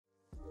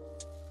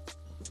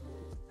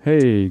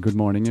Hey, good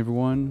morning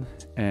everyone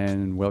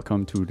and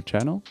welcome to the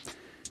channel.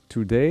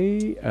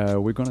 Today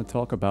we're going to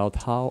talk about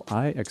how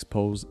I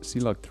expose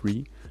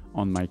CLOG3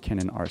 on my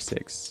Canon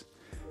R6.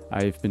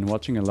 I've been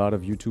watching a lot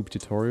of YouTube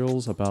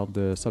tutorials about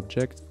the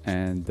subject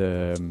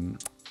and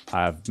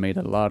I've made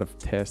a lot of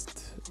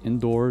tests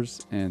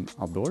indoors and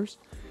outdoors,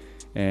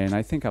 and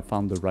I think I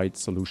found the right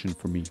solution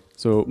for me.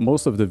 So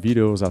most of the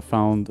videos I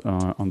found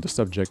on the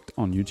subject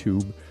on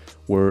YouTube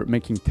were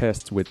making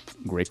tests with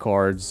gray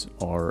cards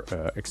or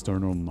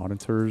external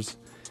monitors,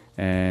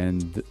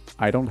 and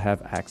I don't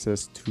have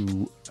access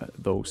to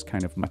those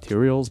kind of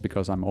materials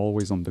because I'm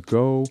always on the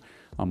go.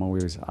 I'm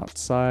always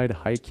outside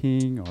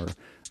hiking or,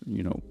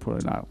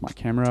 pulling out my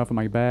camera from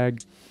my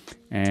bag.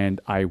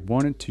 And I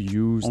wanted to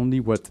use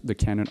only what the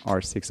Canon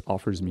R6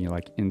 offers me,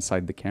 like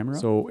inside the camera.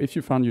 So if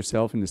you found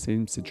yourself in the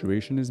same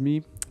situation as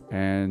me,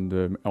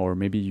 and or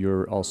maybe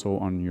you're also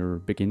on your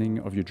beginning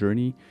of your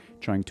journey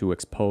trying to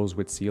expose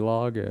with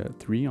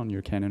CLOG3 on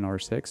your Canon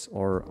R6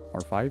 or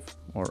R5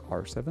 or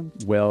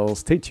R7, well,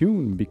 stay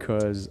tuned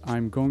because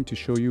I'm going to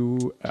show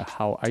you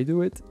how I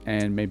do it,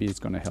 and maybe it's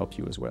going to help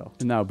you as well.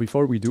 Now,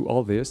 before we do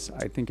all this,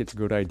 I think it's a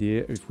good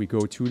idea if we go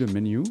to the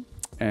menu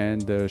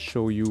and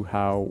show you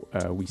how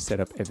we set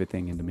up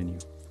everything in the menu.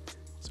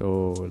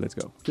 So let's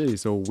go. Okay,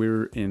 so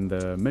we're in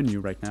the menu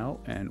right now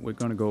and we're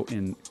going to go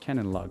in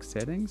Canon Log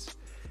settings.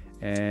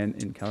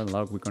 And in Canon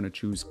Log, we're going to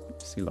choose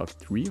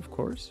CLOG3, of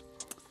course.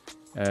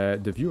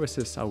 The view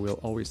assist, I will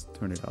always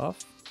turn it off.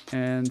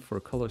 And for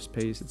color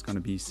space, it's going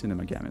to be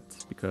cinema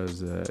gamut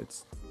because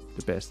it's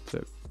the best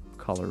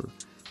color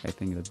I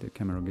think that the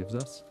camera gives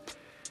us.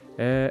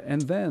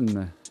 And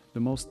then the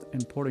most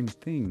important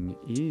thing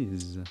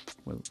is,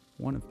 well,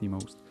 one of the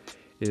most,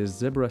 is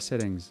zebra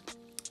settings.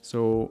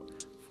 So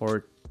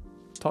for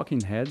talking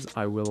heads,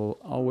 I will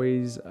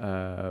always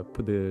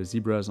put the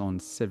zebras on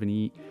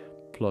 70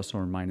 plus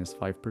or minus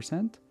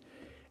 5%.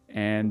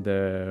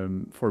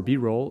 And for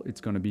B-roll,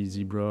 it's going to be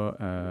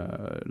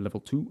zebra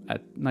level 2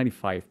 at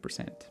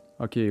 95%.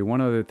 Okay,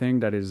 one other thing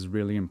that is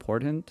really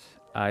important,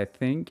 I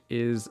think,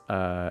 is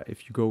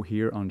if you go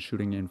here on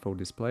shooting info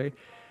display,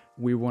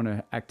 we want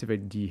to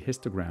activate the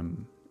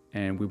histogram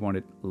and we want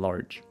it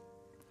large.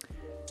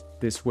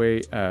 This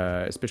way,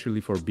 especially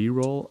for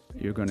B-roll,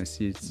 you're going to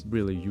see it's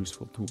really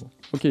useful tool.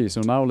 Okay,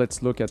 so now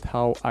let's look at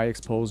how I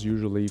expose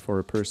usually for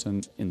a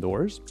person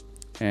indoors.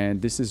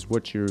 And this is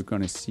what you're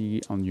going to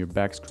see on your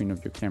back screen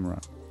of your camera.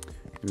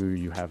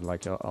 You have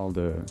like all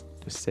the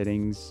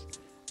settings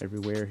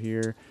everywhere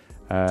here.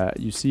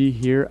 You see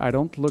here, I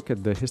don't look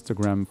at the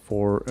histogram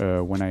for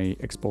when I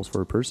expose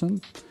for a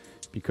person,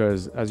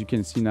 because as you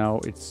can see now,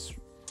 it's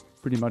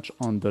pretty much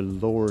on the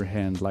lower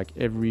hand. Like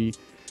every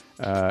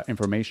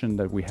information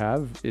that we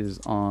have is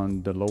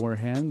on the lower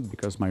hand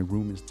because my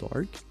room is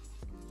dark.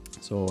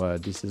 So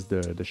this is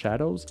the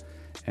shadows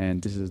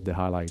and this is the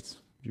highlights.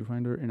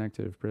 Viewfinder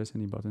inactive, press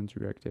any button to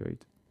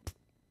reactivate.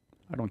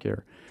 I don't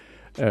care.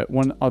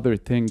 One other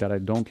thing that I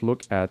don't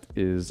look at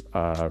is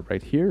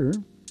right here.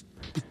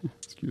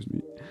 Excuse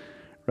me.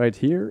 Right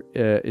here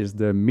is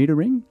the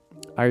metering.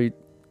 I'm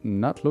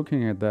not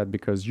looking at that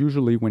because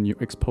usually when you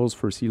expose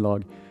for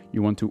C-Log,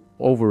 you want to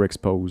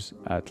overexpose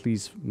at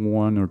least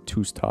 1 or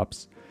 2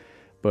 stops.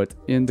 But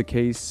in the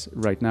case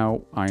right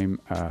now,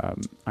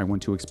 I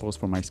want to expose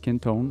for my skin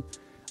tone.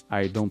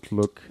 I don't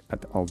look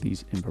at all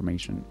these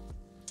information.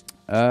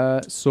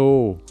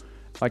 So,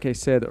 like I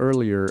said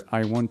earlier,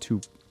 I want to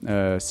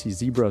see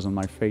zebras on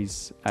my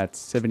face at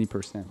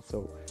 70%.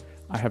 So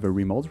I have a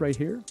remote right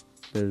here.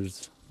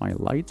 There's my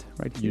light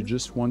right here. You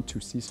just want to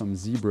see some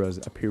zebras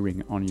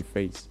appearing on your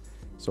face.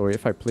 So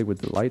if I play with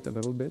the light a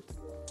little bit,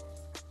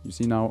 you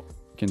see now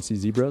you can see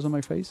zebras on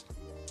my face.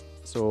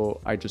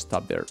 So I just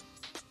stop there.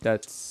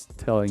 That's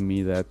telling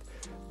me that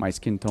my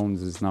skin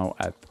tones is now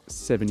at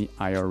 70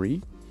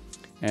 IRE.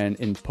 And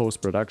in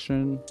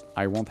post-production,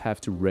 I won't have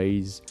to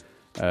raise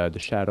the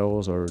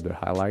shadows or the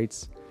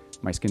highlights.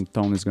 My skin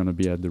tone is going to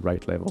be at the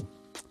right level.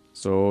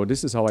 So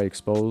this is how I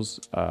expose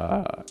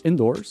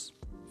indoors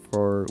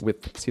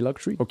with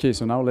CLOG3. Okay,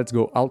 so now let's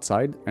go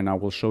outside and I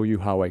will show you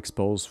how I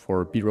expose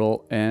for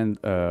B-roll and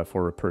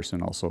for a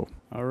person also.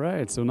 All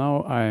right, so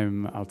now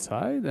I'm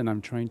outside and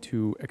I'm trying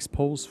to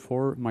expose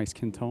for my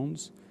skin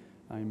tones.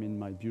 I'm in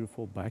my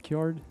beautiful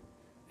backyard,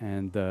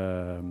 and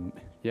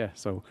yeah,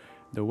 so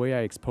the way I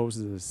expose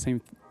is the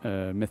same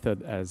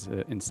method as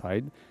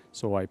inside.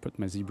 So I put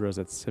my zebras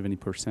at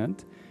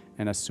 70%,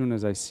 and as soon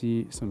as I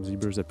see some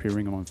zebras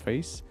appearing on my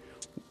face,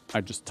 I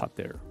just stop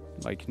there.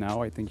 Like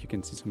now, I think you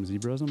can see some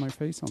zebras on my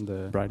face, on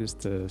the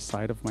brightest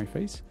side of my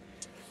face.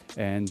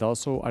 And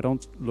also, I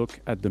don't look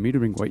at the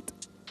metering. Wait.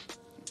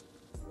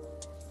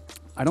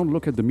 I don't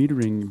look at the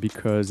metering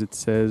because it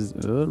says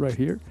right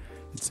here,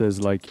 it says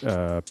like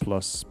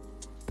plus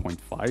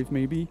 0.5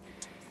 maybe.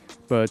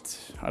 But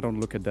I don't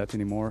look at that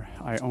anymore.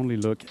 I only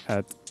look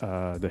at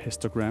the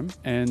histogram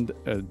and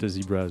the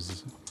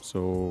zebras.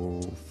 So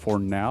for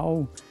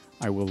now,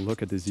 I will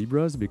look at the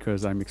zebras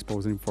because I'm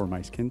exposing for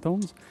my skin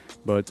tones,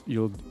 but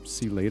you'll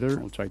see later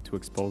I'll try to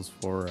expose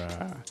for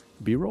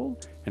B-roll,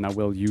 and I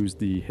will use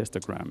the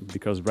histogram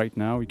because right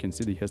now you can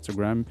see the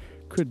histogram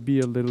could be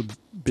a little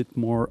bit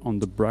more on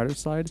the brighter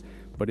side,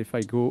 but if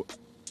I go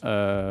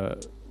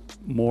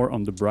more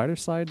on the brighter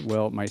side,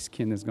 well, my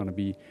skin is going to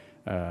be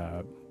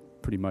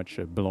pretty much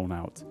blown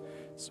out,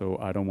 so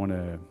I don't want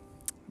to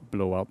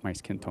blow out my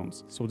skin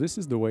tones. So this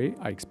is the way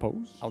I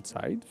expose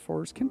outside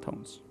for skin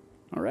tones.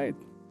 All right.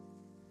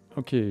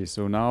 Okay,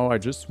 so now I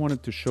just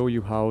wanted to show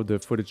you how the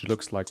footage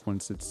looks like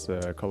once it's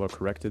color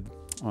corrected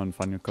on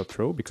Final Cut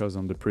Pro, because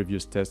on the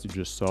previous test you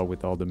just saw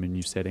with all the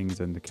menu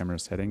settings and the camera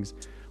settings,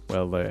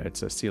 well,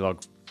 it's a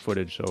C-Log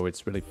footage, so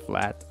it's really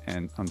flat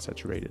and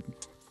unsaturated.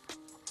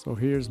 So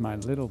here's my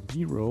little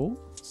B-roll,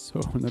 so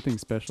nothing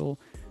special.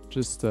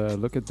 Just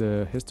look at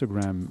the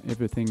histogram.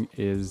 Everything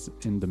is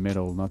in the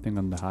middle, nothing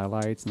on the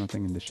highlights,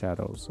 nothing in the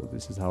shadows. So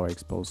this is how I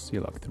expose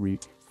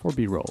CLOG3 for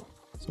B-roll.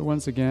 So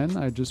once again,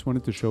 I just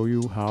wanted to show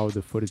you how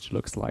the footage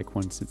looks like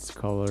once it's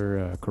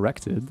color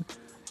corrected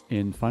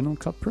in Final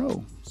Cut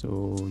Pro.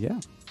 So yeah.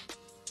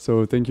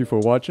 So thank you for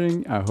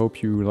watching. I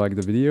hope you liked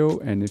the video,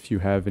 and if you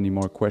have any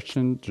more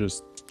questions,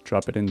 just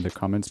drop it in the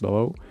comments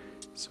below.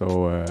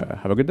 So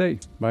have a good day.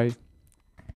 Bye.